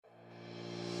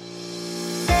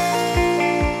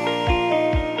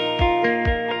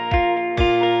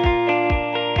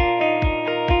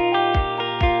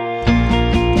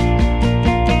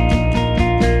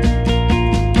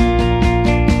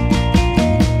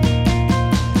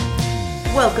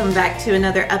Welcome back to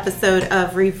another episode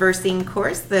of Reversing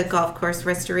Course, the golf course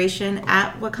restoration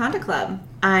at Wakanda Club.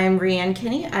 I'm Rianne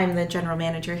Kinney. I'm the general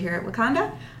manager here at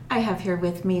Wakanda. I have here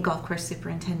with me golf course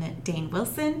superintendent Dane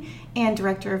Wilson and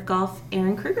director of golf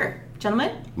Aaron Kruger.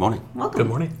 Gentlemen, morning. Welcome. Good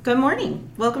morning. Good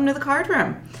morning. Welcome to the card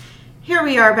room. Here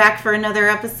we are back for another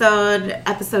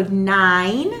episode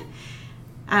 9.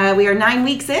 We are 9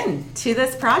 weeks in to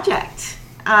this project.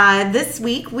 This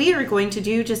week, we are going to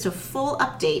do just a full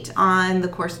update on the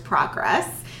course progress.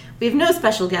 We have no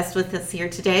special guest with us here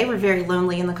today. We're very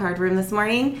lonely in the card room this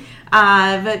morning,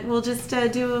 but we'll just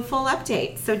do a full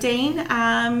update. So, Dane,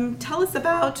 tell us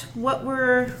about what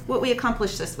we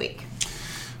accomplished this week.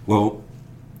 Well,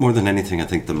 more than anything, I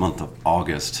think the month of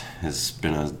August has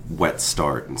been a wet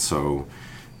start, and so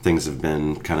things have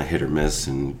been kind of hit or miss,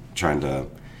 and trying to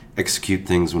execute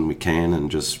things when we can,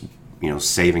 and just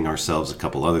saving ourselves a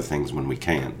couple other things when we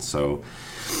can. So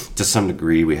to some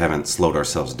degree, we haven't slowed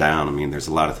ourselves down. I mean, there's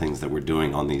a lot of things that we're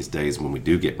doing on these days when we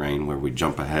do get rain, where we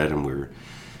jump ahead and we're,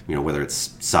 whether it's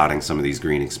sodding some of these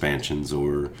green expansions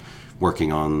or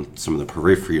working on some of the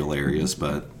peripheral areas.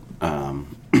 But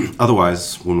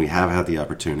otherwise, when we have had the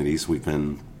opportunities, we've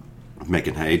been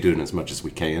making hay, doing as much as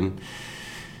we can.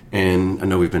 And I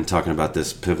know we've been talking about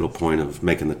this pivotal point of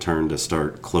making the turn to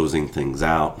start closing things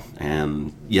out.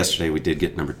 And yesterday we did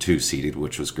get number 2 seeded,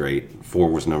 which was great. 4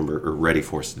 was ready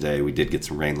for us today. We did get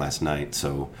some rain last night,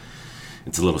 so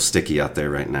it's a little sticky out there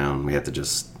right now, and we have to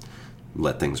just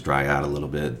let things dry out a little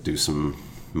bit, do some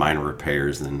minor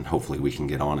repairs, and hopefully we can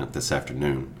get on it this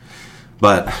afternoon.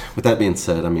 But with that being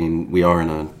said, I mean, we are in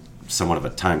a somewhat of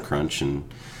a time crunch,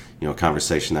 and a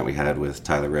conversation that we had with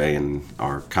Tyler Ray and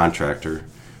our contractor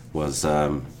was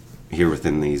here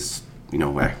within these,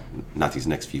 not these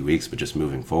next few weeks, but just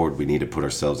moving forward, we need to put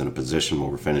ourselves in a position where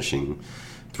we're finishing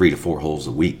 3 to 4 holes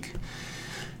a week.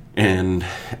 And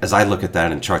as I look at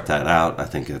that and chart that out, I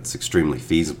think it's extremely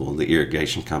feasible. The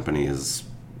irrigation company is,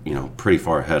 pretty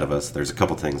far ahead of us. There's a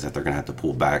couple things that they're going to have to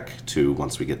pull back to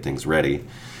once we get things ready,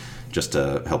 just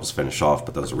to help us finish off,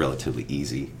 but those are relatively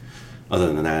easy.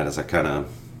 Other than that, as I kind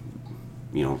of,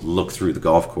 look through the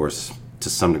golf course, to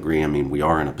some degree, I mean, we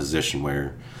are in a position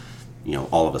where,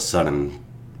 all of a sudden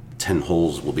 10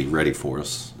 holes will be ready for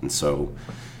us. And so,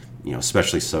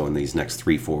 especially so in these next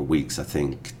 3-4 weeks, I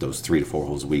think those 3 to 4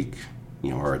 holes a week,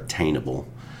 are attainable.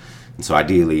 And so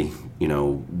ideally,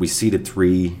 we seeded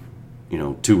 3,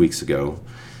 2 weeks ago.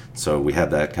 So we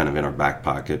had that kind of in our back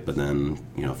pocket. But then,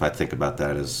 if I think about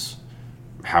that as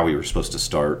how we were supposed to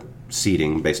start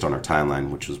seeding based on our timeline,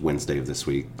 which was Wednesday of this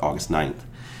week, August 9th,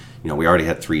 we already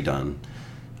had 3 done.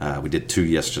 We did 2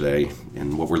 yesterday,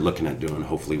 and what we're looking at doing,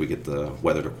 hopefully we get the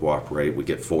weather to cooperate. We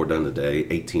get 4 done today,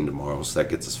 18 tomorrow, so that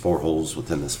gets us 4 holes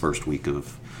within this first week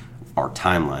of our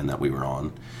timeline that we were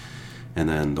on. And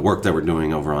then the work that we're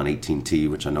doing over on 18T,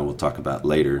 which I know we'll talk about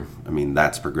later, I mean,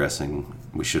 that's progressing.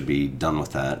 We should be done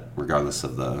with that regardless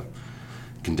of the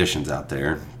conditions out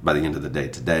there by the end of the day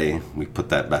today. We put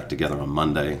that back together on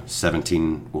Monday.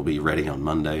 17 will be ready on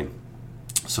Monday.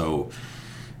 So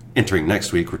entering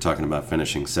next week, we're talking about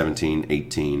finishing 17,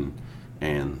 18,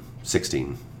 and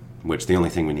 16, which the only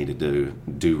thing we needed to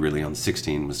do really on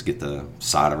 16 was get the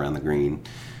sod around the green,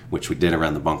 which we did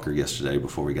around the bunker yesterday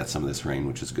before we got some of this rain,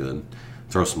 which is good.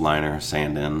 Throw some liner,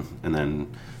 sand in, and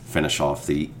then finish off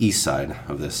the east side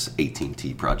of this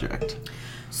 18T project.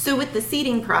 So with the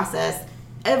seeding process,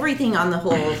 everything on the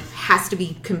hole has to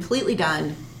be completely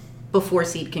done before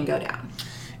seed can go down.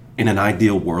 In an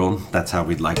ideal world, that's how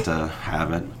we'd like to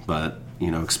have it, but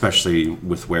especially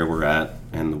with where we're at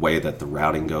and the way that the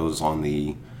routing goes on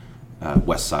the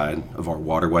west side of our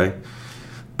waterway,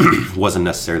 wasn't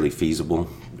necessarily feasible.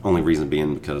 Only reason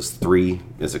being because 3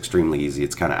 is extremely easy.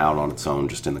 It's kind of out on its own,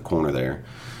 just in the corner there.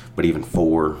 But even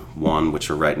 4, 1,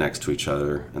 which are right next to each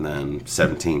other, and then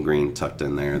 17 green tucked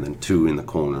in there, and then 2 in the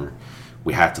corner,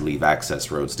 we have to leave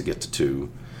access roads to get to 2.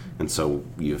 And so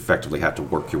you effectively have to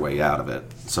work your way out of it.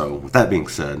 So with that being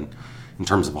said, in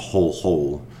terms of a whole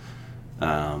hole,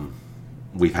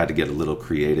 we've had to get a little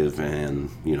creative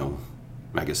and,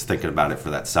 I guess thinking about it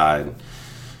for that side,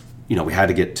 we had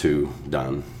to get 2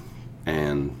 done.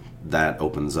 And that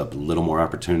opens up a little more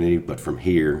opportunity. But from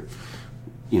here,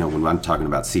 when I'm talking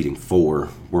about seeding 4,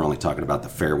 we're only talking about the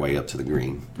fairway up to the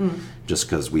green. Just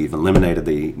because we've eliminated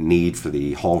the need for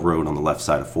the haul road on the left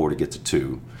side of 4 to get to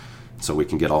 2. So we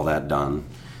can get all that done,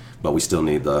 but we still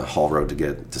need the haul road to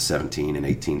get to 17 and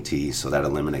 18T, so that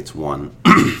eliminates 1.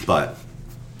 But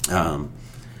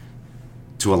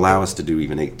to allow us to do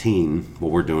even 18,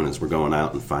 what we're doing is we're going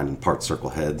out and finding part circle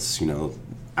heads,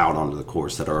 out onto the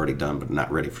course that are already done but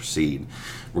not ready for seed.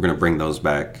 We're going to bring those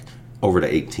back over to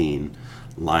 18,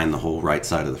 line the whole right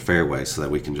side of the fairway so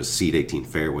that we can just seed 18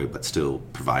 fairway but still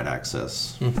provide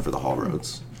access for the haul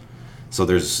roads. So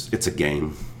it's a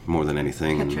game more than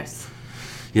anything. Tetris.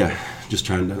 Yeah, just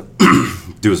trying to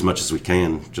do as much as we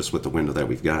can just with the window that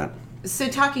we've got. So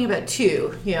talking about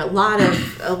two, a lot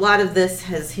of this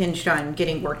has hinged on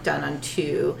getting work done on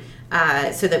two,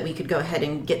 so that we could go ahead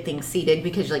and get things seated,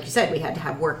 because like you said, we had to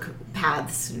have work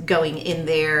paths going in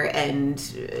there,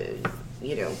 and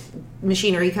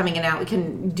machinery coming in and out. We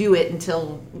couldn't do it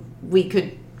until we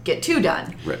could get two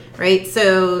done. Right.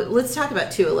 So let's talk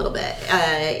about two a little bit.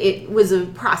 It was a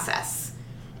process.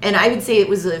 And I would say it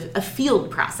was a field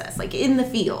process, like in the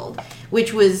field,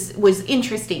 which was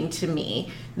interesting to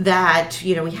me, that,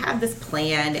 we have this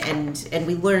plan, and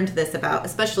we learned this about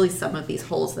especially some of these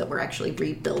holes that we're actually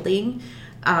rebuilding.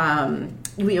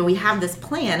 We have this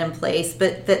plan in place,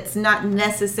 but that's not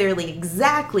necessarily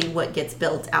exactly what gets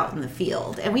built out in the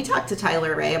field. And we talked to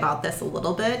Tyler Ray about this a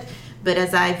little bit, but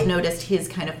as I've noticed his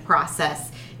kind of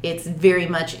process, it's very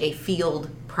much a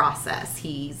field process.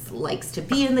 He likes to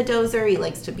be in the dozer, he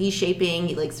likes to be shaping,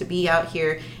 he likes to be out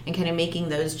here and kind of making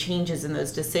those changes and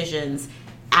those decisions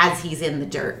as he's in the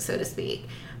dirt, so to speak.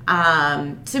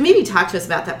 So maybe talk to us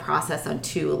about that process on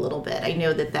two a little bit. I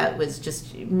know that was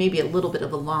just maybe a little bit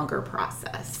of a longer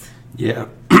process. Yeah,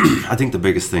 I think the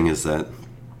biggest thing is that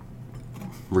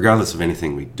regardless of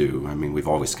anything we do, I mean, we've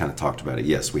always kind of talked about it.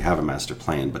 Yes, we have a master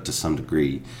plan, but to some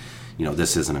degree,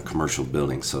 this isn't a commercial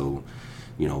building, so,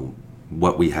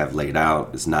 what we have laid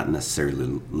out is not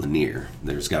necessarily linear.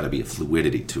 There's got to be a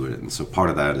fluidity to it. And so part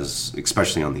of that is,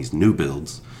 especially on these new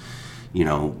builds, you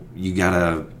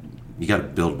gotta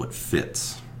build what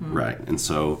fits, right? And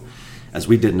so as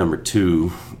we did number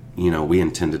 2, we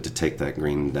intended to take that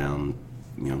green down,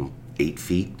 8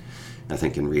 feet. I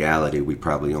think in reality, we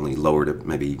probably only lowered it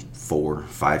maybe 4 or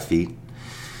 5 feet.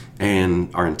 And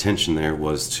our intention there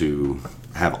was to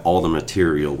have all the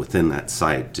material within that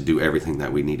site to do everything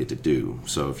that we needed to do.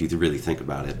 So if you really think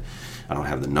about it, I don't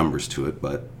have the numbers to it,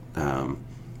 but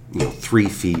 3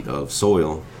 feet of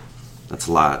soil, that's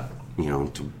a lot,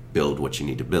 to build what you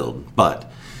need to build.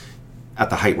 But at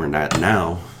the height we're at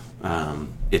now,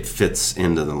 it fits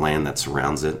into the land that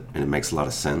surrounds it, and it makes a lot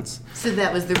of sense. So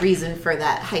that was the reason for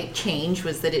that height change,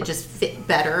 was that it just fit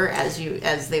better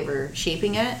as they were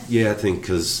shaping it? Yeah, I think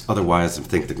because otherwise I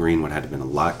think the green would have been a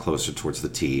lot closer towards the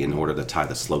tee in order to tie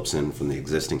the slopes in from the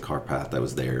existing car path that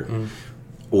was there.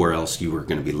 Or else you were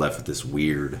going to be left with this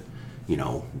weird,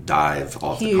 dive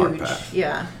off the car path.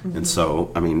 Yeah. And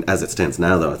so, I mean, as it stands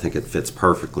now, though, I think it fits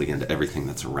perfectly into everything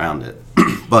that's around it.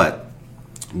 But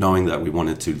knowing that we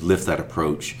wanted to lift that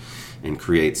approach and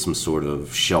create some sort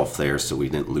of shelf there so we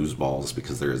didn't lose balls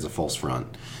because there is a false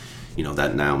front,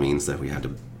 that now means that we had to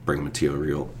bring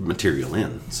material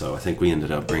in. So I think we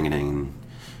ended up bringing in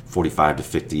 45 to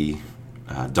 50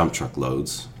 dump truck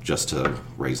loads just to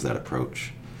raise that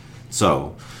approach.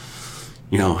 So,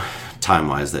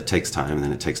 time-wise, that takes time, and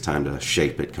then it takes time to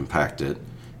shape it, compact it,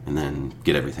 and then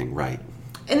get everything right.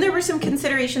 And there were some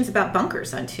considerations about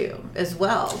bunkers on two as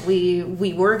well. We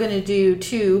were going to do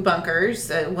 2 bunkers,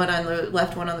 one on the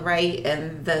left, one on the right,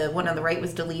 and the one on the right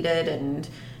was deleted, and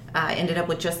ended up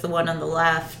with just the one on the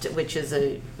left, which is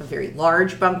a very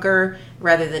large bunker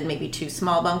rather than maybe 2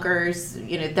 small bunkers.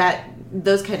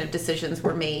 Those kind of decisions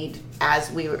were made as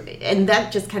we were, and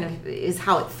that just kind of is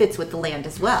how it fits with the land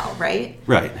as well, right?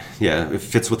 Right. Yeah, it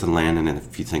fits with the land, and then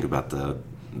if you think about the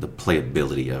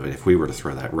playability of it, if we were to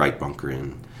throw that right bunker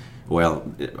in, well,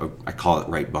 I call it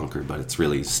right bunker, but it's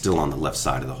really still on the left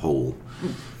side of the hole.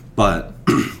 But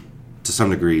to some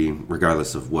degree,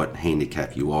 regardless of what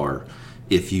handicap you are,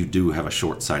 if you do have a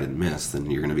short-sighted miss, then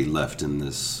you're going to be left in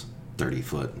this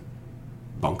 30-foot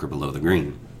bunker below the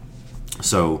green.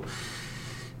 So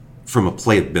from a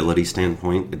playability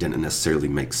standpoint, it didn't necessarily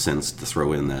make sense to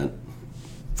throw in that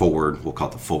forward, we'll call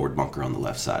it the forward bunker on the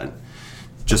left side,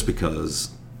 just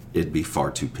because it'd be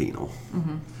far too penal.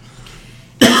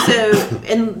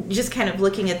 And just kind of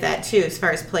looking at that too, as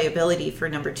far as playability for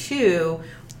number 2,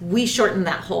 we shortened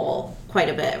that hole quite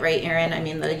a bit, right, Aaron? I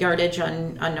mean, the yardage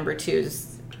on number 2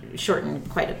 is shortened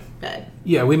quite a bit.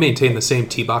 Yeah, we maintain the same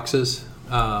tee boxes.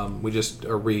 We just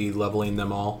are re-leveling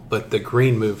them all, but the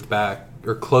green moved back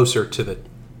or closer to the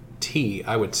tee.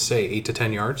 I would say 8 to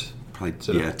 10 yards. Probably,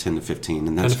 10 to 15, and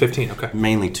 10 that's to 15. Okay.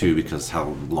 mainly too because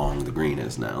how long the green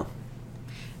is now.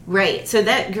 Right. So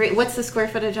that green, what's the square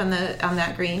footage on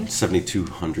that green?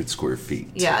 7,200 square feet.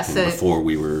 Yeah. And so before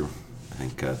we were, I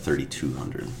think,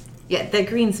 3,200. Yeah, the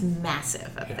green's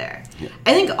massive up there. Yeah.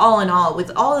 I think all in all, with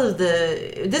all of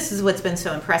this is what's been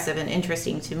so impressive and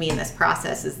interesting to me in this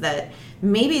process is that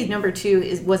maybe number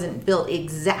 2 wasn't built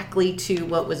exactly to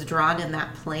what was drawn in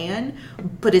that plan,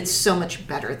 but it's so much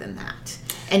better than that.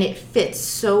 And it fits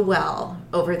so well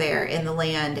over there in the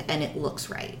land, and it looks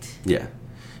right. Yeah.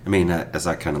 I mean, as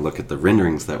I kind of look at the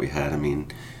renderings that we had, I mean,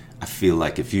 I feel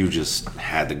like if you just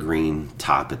had the green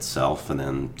top itself and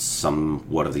then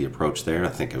somewhat of the approach there, I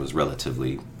think it was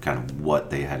relatively kind of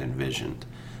what they had envisioned.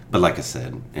 But like I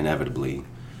said, inevitably,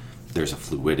 there's a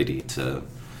fluidity to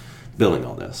building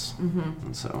all this. Mm-hmm.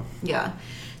 And so... Yeah.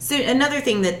 So another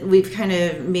thing that we've kind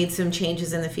of made some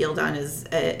changes in the field on is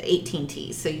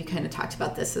 18T. So you kind of talked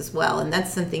about this as well, and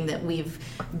that's something that we've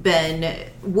been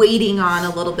waiting on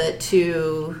a little bit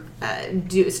to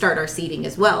start our seeding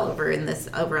as well over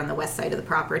on the west side of the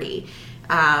property.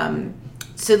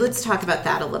 So let's talk about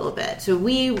that a little bit. So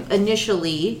we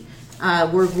initially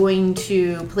were going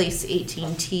to place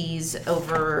 18Ts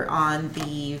over on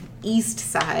the east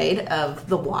side of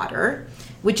the water,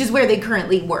 which is where they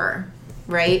currently were.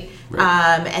 Right?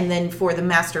 And then for the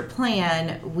master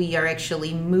plan, we are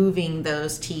actually moving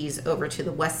those tees over to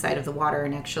the west side of the water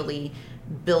and actually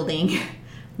building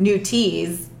new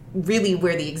tees really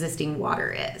where the existing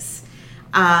water is.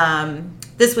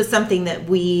 This was something that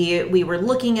we were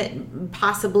looking at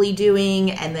possibly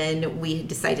doing, and then we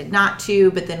decided not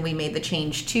to, but then we made the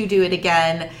change to do it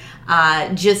again.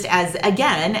 Just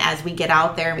as we get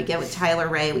out there and we get with Tyler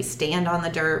Ray, we stand on the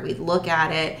dirt, we look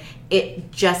at it,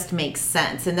 it just makes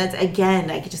sense. And that's,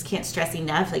 again, I just can't stress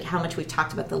enough like how much we've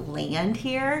talked about the land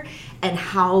here and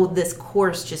how this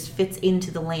course just fits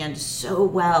into the land so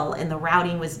well, and the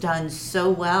routing was done so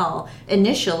well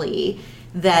initially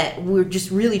that we're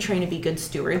just really trying to be good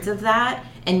stewards of that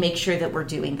and make sure that we're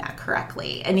doing that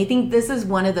correctly. And I think this is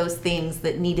one of those things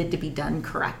that needed to be done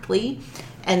correctly.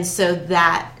 And so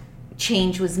that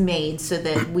change was made so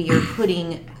that we are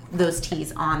putting those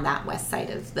tees on that west side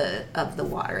of the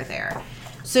water there.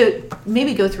 So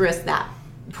maybe go through us that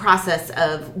process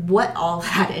of what all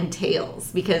that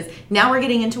entails, because now we're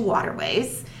getting into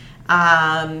waterways,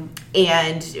 and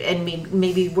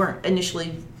maybe weren't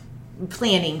initially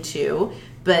planning to,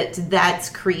 but that's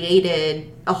created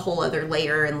a whole other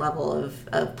layer and level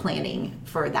of planning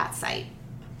for that site.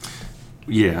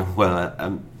 Yeah,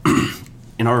 well,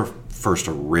 in our first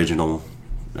original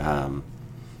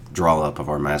draw up of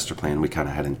our master plan, we kind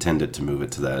of had intended to move it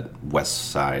to that west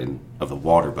side of the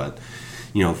water, but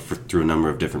through a number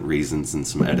of different reasons and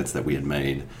some edits that we had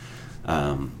made,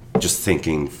 just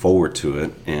thinking forward to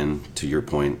it, and to your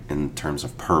point in terms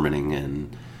of permitting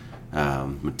and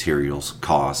materials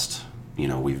cost,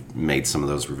 we've made some of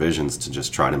those revisions to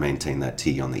just try to maintain that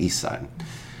T on the east side.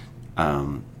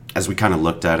 As we kind of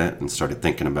looked at it and started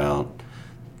thinking about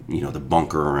the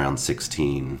bunker around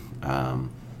 16,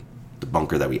 the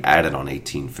bunker that we added on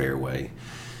 18 fairway,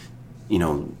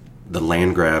 the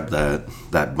land grab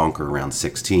that bunker around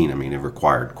 16, I mean, it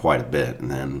required quite a bit.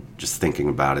 And then just thinking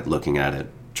about it, looking at it,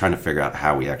 trying to figure out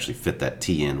how we actually fit that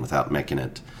tee in without making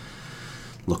it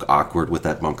look awkward with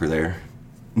that bunker there,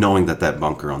 knowing that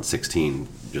bunker on 16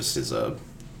 just is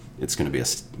it's going to be a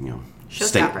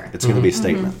showstopper. It's going to be a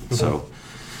statement. Mm-hmm. So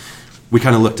we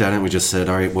kind of looked at it and we just said,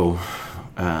 all right, well,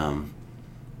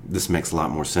 this makes a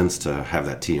lot more sense to have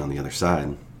that tee on the other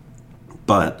side.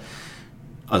 But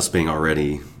us being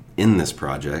already in this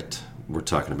project, we're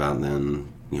talking about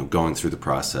then, going through the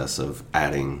process of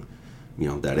adding,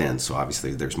 that in. So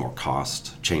obviously there's more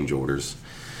cost, change orders.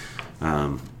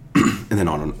 And then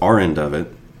on our end of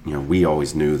it, we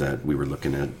always knew that we were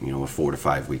looking at, a 4 to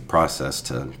 5 week process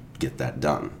to get that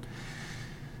done.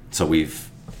 So we've,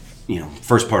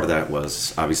 first part of that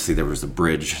was obviously there was a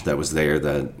bridge that was there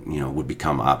that, would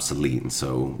become obsolete. And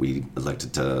so we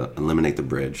elected to eliminate the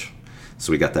bridge.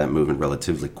 So we got that moving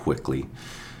relatively quickly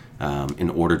in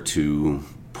order to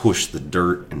push the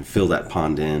dirt and fill that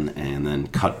pond in and then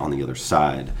cut on the other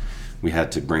side. We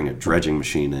had to bring a dredging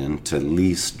machine in to at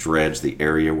least dredge the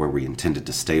area where we intended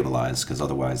to stabilize, because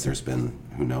otherwise there's been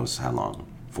who knows how long,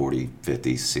 40,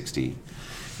 50, 60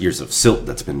 years of silt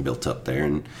that's been built up there.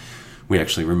 And we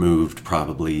actually removed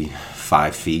probably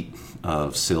 5 feet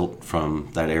of silt from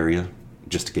that area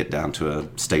just to get down to a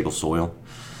stable soil.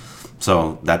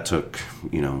 So that took,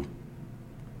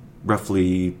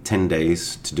 roughly 10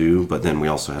 days to do, but then we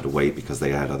also had to wait because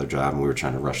they had other job and we were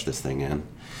trying to rush this thing in.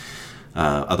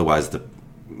 Otherwise,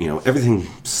 everything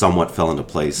somewhat fell into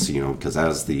place, because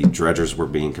as the dredgers were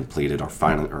being completed,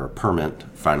 our permit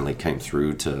finally came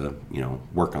through to,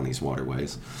 work on these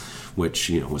waterways, which,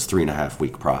 was 3.5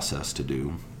 week process to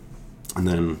do. And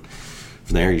then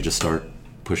from there, you just start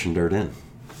pushing dirt in.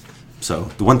 So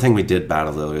the one thing we did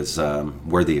battle, though, is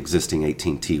where the existing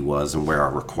 18T was and where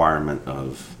our requirement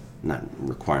of, not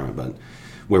requirement, but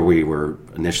where we were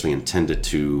initially intended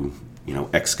to,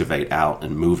 excavate out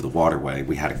and move the waterway,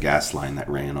 we had a gas line that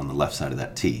ran on the left side of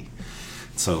that T.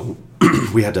 So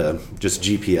we had to just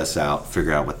GPS out,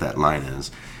 figure out what that line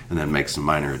is, and then make some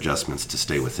minor adjustments to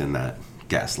stay within that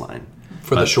gas line.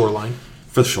 For the shoreline?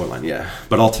 For the shoreline, yeah.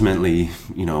 But ultimately,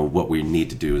 what we need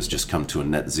to do is just come to a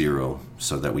net zero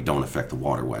so that we don't affect the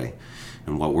waterway.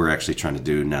 And what we're actually trying to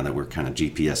do now that we're kind of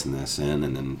GPSing this in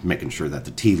and then making sure that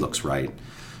the T looks right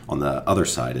on the other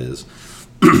side is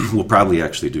we'll probably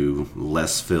actually do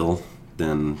less fill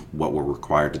than what we're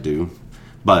required to do,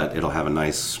 but it'll have a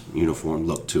nice uniform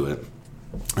look to it.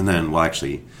 And then we'll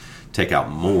actually take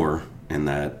out more in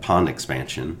that pond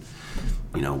expansion,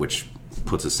 which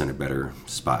puts us in a better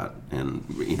spot. And,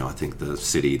 I think the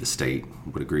city, the state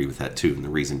would agree with that too. And the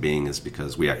reason being is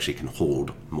because we actually can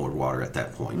hold more water at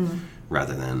that point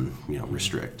rather than,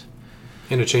 restrict.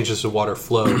 And it changes the water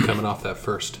flow coming off that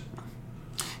first.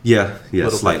 Yeah,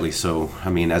 slightly. Bit. So,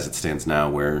 as it stands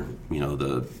now where,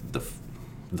 the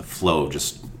flow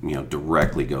just,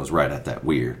 directly goes right at that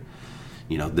weir.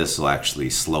 This will actually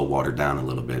slow water down a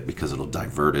little bit because it'll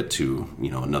divert it to,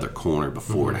 another corner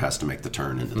before it has to make the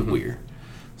turn into the weir.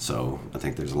 So I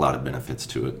think there's a lot of benefits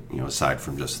to it, aside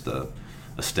from just the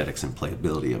aesthetics and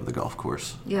playability of the golf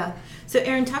course. Yeah. So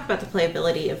Aaron, talk about the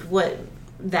playability of what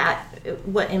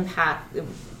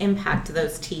impact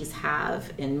those tees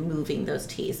have in moving those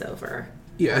tees over.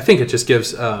 Yeah, I think it just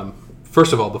gives,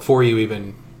 first of all, before you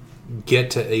even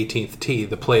get to 18th tee,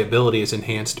 the playability is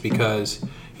enhanced because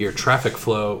your traffic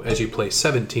flow as you play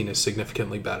 17 is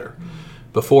significantly better.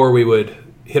 Before, we would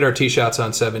hit our tee shots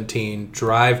on 17,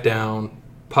 drive down,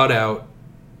 putt out,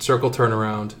 circle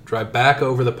turnaround, drive back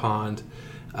over the pond,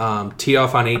 tee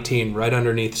off on 18 right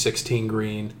underneath 16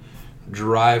 green,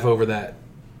 drive over that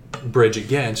bridge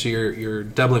again. So you're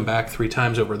doubling back 3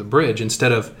 times over the bridge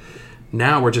instead of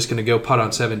now we're just going to go putt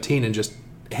on 17 and just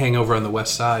hang over on the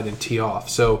west side and tee off.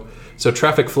 So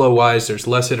traffic flow wise, there's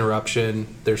less interruption,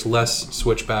 there's less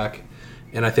switchback,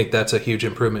 and I think that's a huge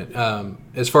improvement.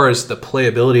 As far as the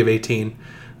playability of 18,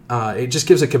 it just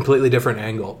gives a completely different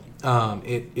angle.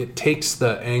 It takes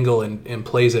the angle and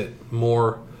plays it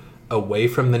more away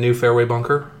from the new fairway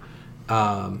bunker,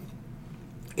 and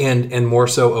more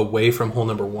so away from hole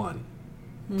number 1.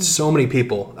 So many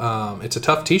people, it's a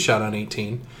tough tee shot on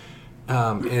 18,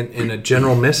 and a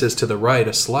general misses to the right,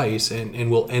 a slice,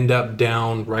 and will end up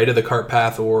down right of the cart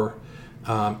path or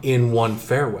in one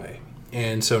fairway.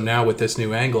 And so now with this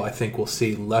new angle, I think we'll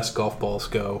see less golf balls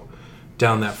go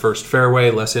down that first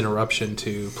fairway, less interruption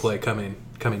to play coming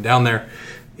down there.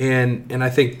 And I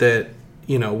think that,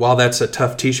 while that's a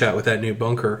tough tee shot with that new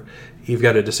bunker, you've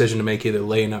got a decision to make, either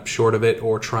laying up short of it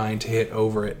or trying to hit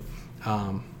over it.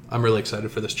 I'm really excited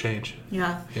for this change.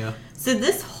 Yeah. Yeah. So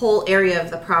this whole area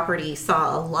of the property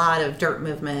saw a lot of dirt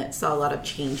movement, saw a lot of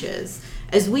changes.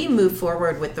 As we move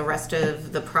forward with the rest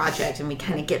of the project and we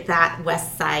kind of get that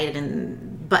west side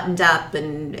and buttoned up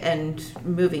and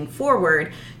moving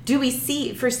forward, do we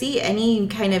foresee any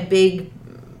kind of big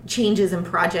changes in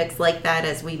projects like that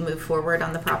as we move forward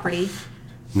on the property?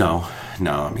 No.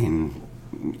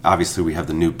 Obviously we have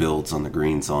the new builds on the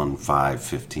greens on 5,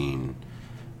 15,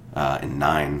 and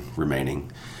 9 remaining.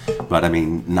 But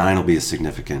 9 will be a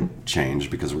significant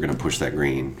change because we're going to push that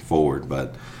green forward.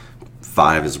 But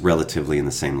 5 is relatively in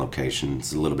the same location.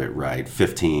 It's a little bit right.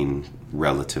 15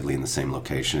 relatively in the same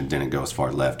location. It didn't go as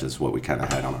far left as what we kind of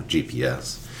had on our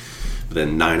GPS. But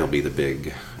then 9 will be the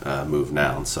big move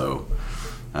now. So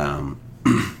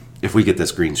if we get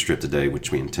this green strip today,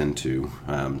 which we intend to,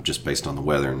 just based on the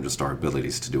weather and just our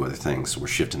abilities to do other things, so we're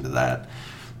shifting to that.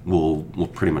 We'll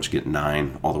pretty much get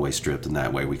 9 all the way stripped, and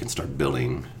that way we can start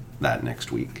building that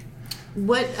next weak.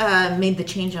 What made the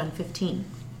change on 15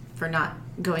 for not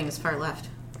going as far left?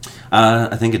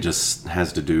 I think it just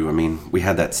has to do, we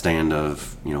had that stand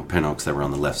of, pin oaks that were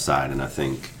on the left side, and I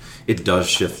think it does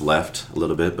shift left a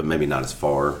little bit, but maybe not as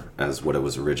far as what it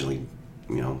was originally,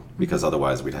 because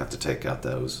otherwise we'd have to take out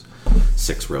those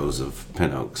 6 rows of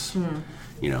pin oaks.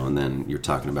 And then you're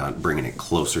talking about bringing it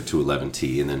closer to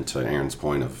 11T, and then to Aaron's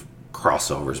point of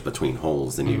crossovers between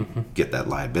holes, then you get that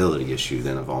liability issue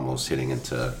then of almost hitting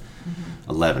into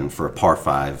 11 for a par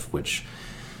 5, which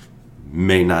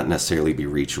may not necessarily be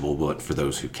reachable, but for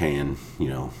those who can,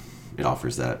 it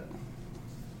offers that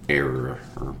error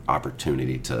or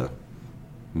opportunity to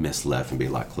miss left and be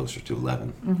a lot closer to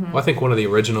 11. Well, I think one of the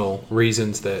original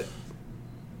reasons that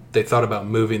they thought about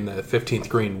moving the 15th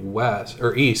green west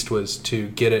or east was to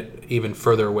get it even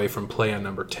further away from play on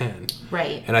number 10.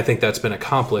 Right. And I think that's been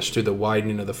accomplished through the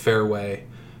widening of the fairway,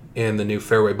 and the new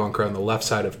fairway bunker on the left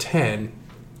side of 10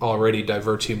 already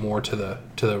diverts you more to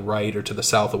the right or to the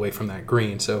south away from that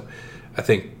green. So I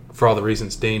think for all the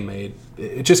reasons Dane made,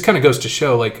 it just kind of goes to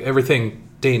show, like, everything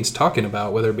Dane's talking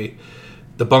about, whether it be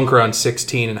the bunker on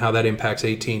 16 and how that impacts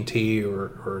 18T,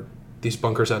 or these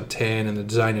bunkers on 10 and the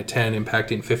design of 10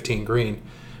 impacting 15 green.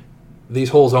 These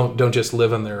holes don't just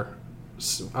live on their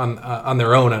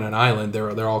own on an island.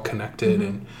 They're all connected,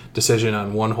 and decision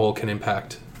on one hole can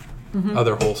impact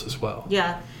other holes as well.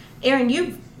 Yeah. Aaron,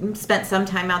 you've spent some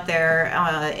time out there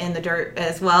in the dirt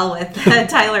as well with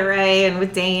Tyler Ray and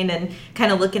with Dane, and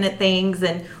kind of looking at things.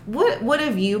 And what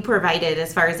have you provided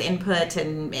as far as input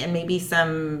and maybe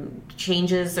some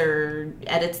changes or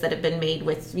edits that have been made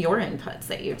with your inputs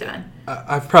that you've done?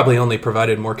 I've probably only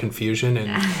provided more confusion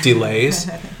and delays.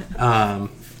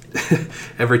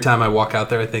 Every time I walk out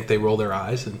there, I think they roll their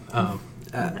eyes, and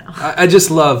I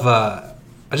just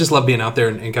love being out there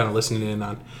and kind of listening in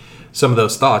on some of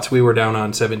those thoughts. We were down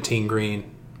on 17 green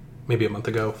maybe a month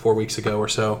ago, 4 weeks ago or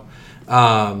so,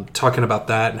 talking about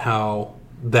that and how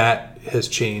that has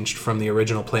changed from the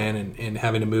original plan, and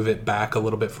having to move it back a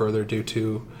little bit further due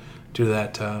to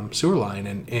that sewer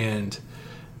line. And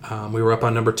we were up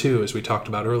on number 2, as we talked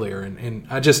about earlier. And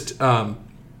I just, I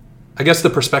guess the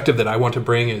perspective that I want to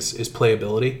bring is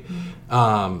playability,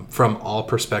 from all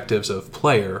perspectives of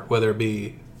player, whether it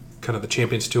be kind of the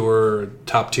Champions Tour,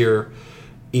 top tier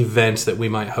events that we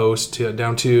might host,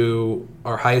 down to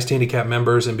our highest handicap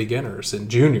members and beginners and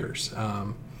juniors.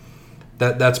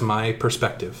 That's my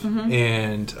perspective.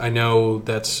 And I know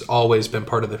that's always been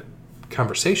part of the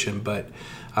conversation, but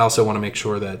I also want to make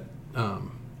sure that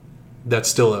that's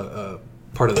still a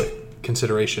part of the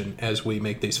consideration as we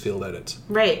make these field edits.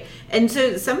 Right. And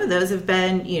so some of those have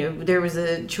been, there was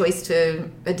a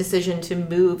decision to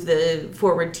move the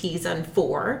forward tees on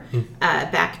 4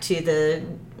 back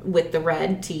to with the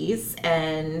red tees,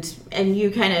 and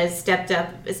you kind of stepped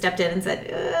in and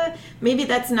said, maybe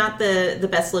that's not the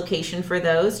best location for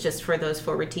those, just for those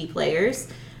forward tee players.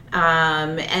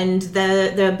 And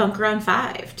the bunker on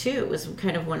 5 too was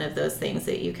kind of one of those things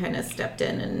that you kind of stepped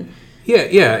in and.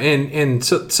 Yeah, and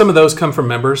so some of those come from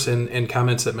members and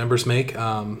comments that members make,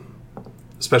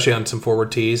 especially on some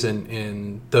forward tees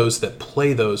and those that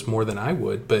play those more than I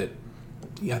would. But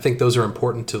yeah, I think those are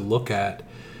important to look at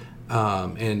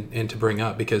and to bring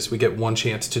up, because we get one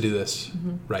chance to do this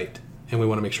right, and we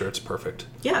want to make sure it's perfect.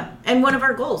 Yeah, and one of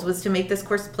our goals was to make this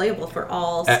course playable for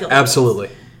all skill levels. Absolutely.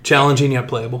 Challenging yet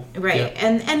playable. Right.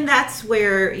 Yeah. And that's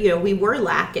where, we were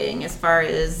lacking as far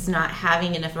as not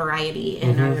having enough variety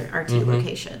in our tee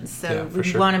locations. So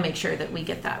we want to make sure that we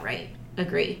get that right.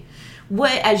 Agree.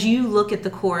 As you look at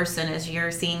the course and as you're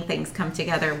seeing things come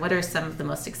together, what are some of the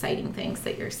most exciting things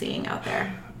that you're seeing out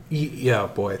there? Yeah,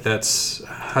 boy, that's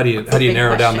how do you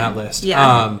narrow down that list?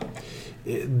 Yeah.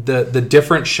 The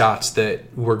different shots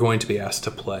that we're going to be asked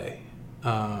to play.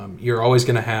 You're always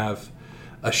going to have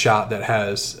a shot that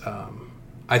has,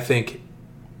 I think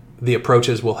the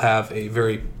approaches will have a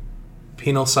very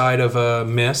penal side of a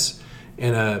miss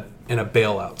and a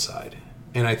bailout side.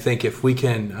 And I think if we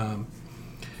can,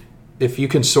 if you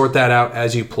can sort that out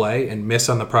as you play and miss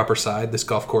on the proper side, this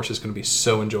golf course is going to be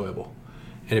so enjoyable.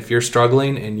 And if you're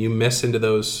struggling and you miss into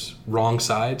those wrong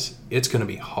sides, it's going to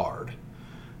be hard.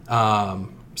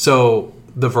 So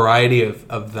the variety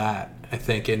of that, I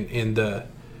think, in the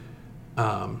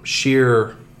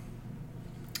sheer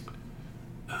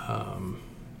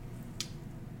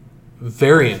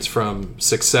variance from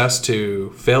success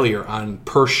to failure on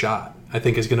per shot, I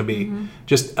think is going to be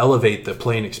just elevate the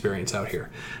playing experience out here.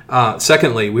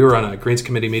 Secondly, we were on a greens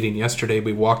committee meeting yesterday.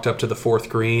 We walked up to the 4th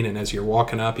green, and as you're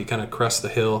walking up, you kind of crest the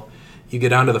hill. You get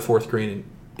down to the 4th green,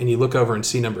 and you look over and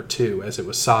see number 2 as it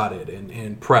was sodded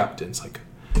and prepped, and it's like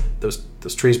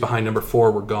those trees behind number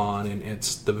 4 were gone, and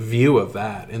it's the view of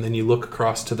that. And then you look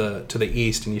across to the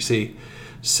east, and you see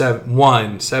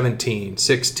 1, 17,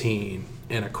 16,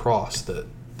 and across.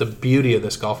 The beauty of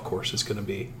this golf course is going to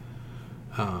be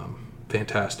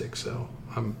fantastic. So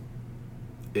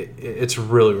it's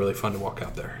really, really fun to walk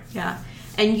out there. Yeah.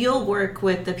 And you'll work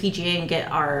with the PGA and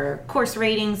get our course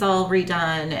ratings all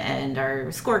redone and our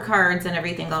scorecards and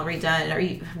everything all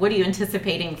redone. What are you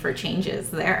anticipating for changes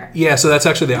there? Yeah, so that's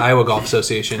actually the Iowa Golf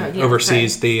Association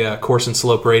oversees the course and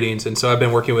slope ratings. And so I've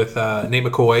been working with Nate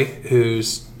McCoy,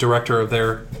 who's director of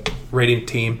their rating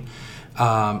team.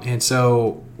 And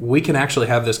so we can actually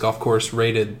have this golf course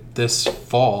rated this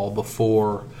fall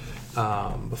before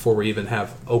before we even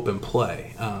have open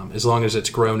play. As long as it's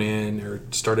grown in or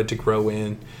started to grow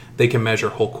in, they can measure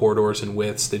whole corridors and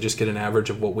widths. They just get an average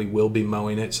of what we will be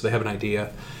mowing it, so they have an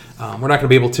idea. We're not going to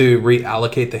be able to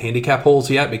reallocate the handicap holes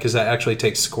yet because that actually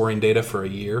takes scoring data for a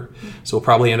year. So we'll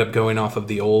probably end up going off of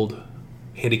the old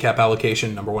handicap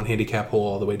allocation, number 1 handicap hole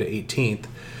all the way to 18th.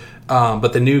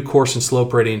 But the new course and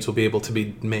slope ratings will be able to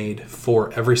be made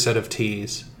for every set of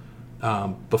tees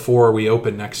before we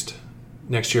open next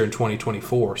year in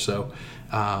 2024. So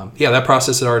that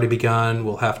process has already begun.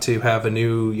 We'll have to have a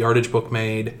new yardage book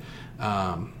made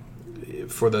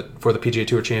for the PGA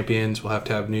Tour champions. We'll have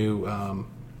to have new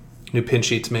pin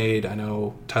sheets made. I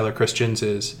know Tyler Christians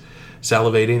is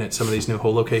salivating at some of these new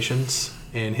hole locations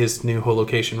and his new hole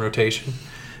location rotation.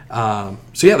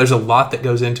 There's a lot that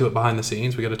goes into it behind the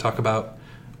scenes. We got to talk about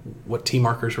what tee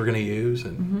markers we're going to use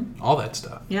and all that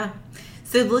stuff. Yeah.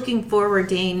 So looking forward,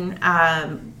 Dane,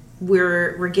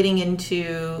 we're getting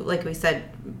into, like we said,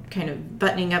 kind of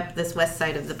buttoning up this west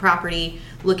side of the property.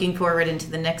 Looking forward into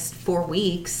the next 4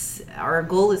 weeks, our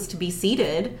goal is to be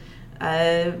seated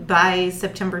by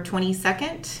September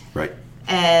 22nd. Right.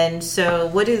 And so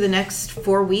what do the next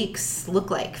 4 weeks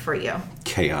look like for you?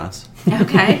 Chaos.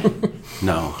 Okay.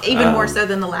 No. Even more so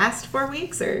than the last 4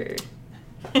 weeks, or?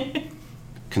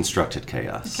 Constructed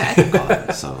chaos. Okay. I'll call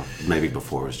it. So maybe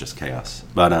before it was just chaos.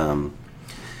 But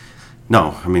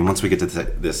no, I mean, once we get to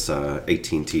this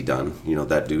 18T done,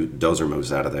 that dozer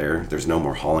moves out of there. There's no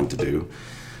more hauling to do.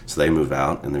 So they move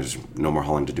out, and there's no more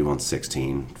hauling to do on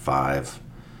 16, 5,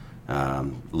 a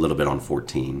little bit on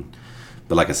 14.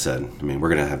 But like I said, I mean, we're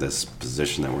going to have this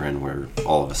position that we're in where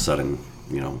all of a sudden,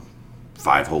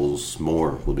 5 holes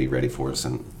more will be ready for us.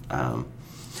 And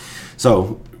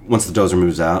so once the dozer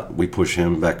moves out, we push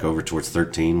him back over towards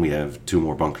 13. We have 2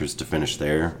 more bunkers to finish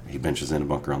there. He benches in a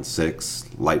bunker on 6,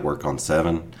 light work on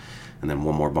 7, and then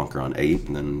 1 more bunker on 8.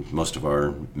 And then most of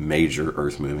our major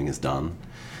earth moving is done.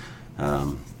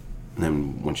 And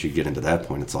then once you get into that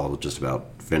point, it's all just about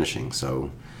finishing.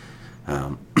 So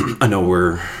I know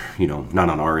we're, not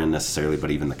on our end necessarily, but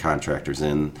even the contractors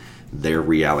they're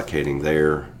reallocating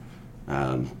their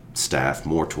staff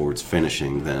more towards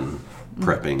finishing than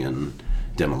prepping and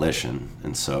demolition.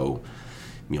 And so,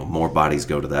 more bodies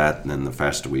go to that, and then the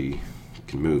faster we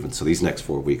can move. And so these next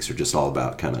 4 weeks are just all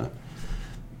about kind of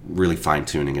really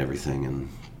fine-tuning everything and,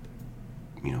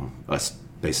 us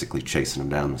basically chasing them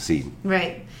down the seed.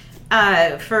 Right.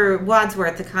 For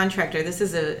Wadsworth, the contractor, this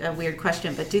is a weird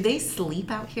question, but do they sleep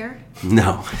out here?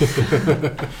 No.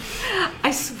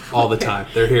 I swear. All the time.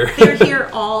 They're here. They're here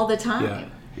all the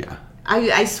time. Yeah.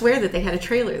 I swear that they had a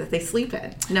trailer that they sleep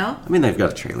in. No? I mean, they've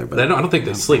got a trailer, but I don't think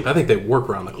they sleep. I think they work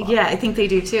around the clock. Yeah, I think they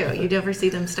do too. You never see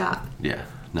them stop. yeah.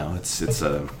 No, it's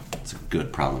a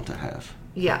good problem to have.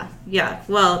 Yeah.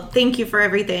 Well, thank you for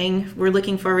everything. We're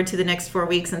looking forward to the next 4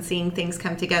 weeks and seeing things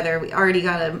come together. We already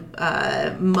got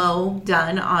a mow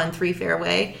done on 3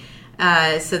 Fairway.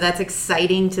 So that's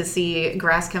exciting to see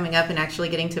grass coming up and actually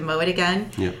getting to mow it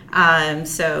again. Yep.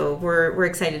 So we're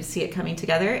excited to see it coming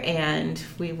together, and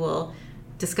we will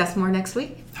discuss more next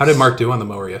week. How did Mark do on the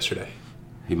mower yesterday?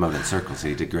 He mowed in circles.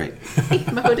 He did great. He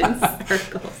mowed in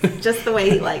circles, just the way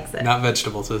he likes it. Not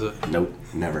vegetables, is it? Nope,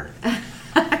 never.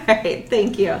 All right,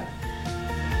 thank you.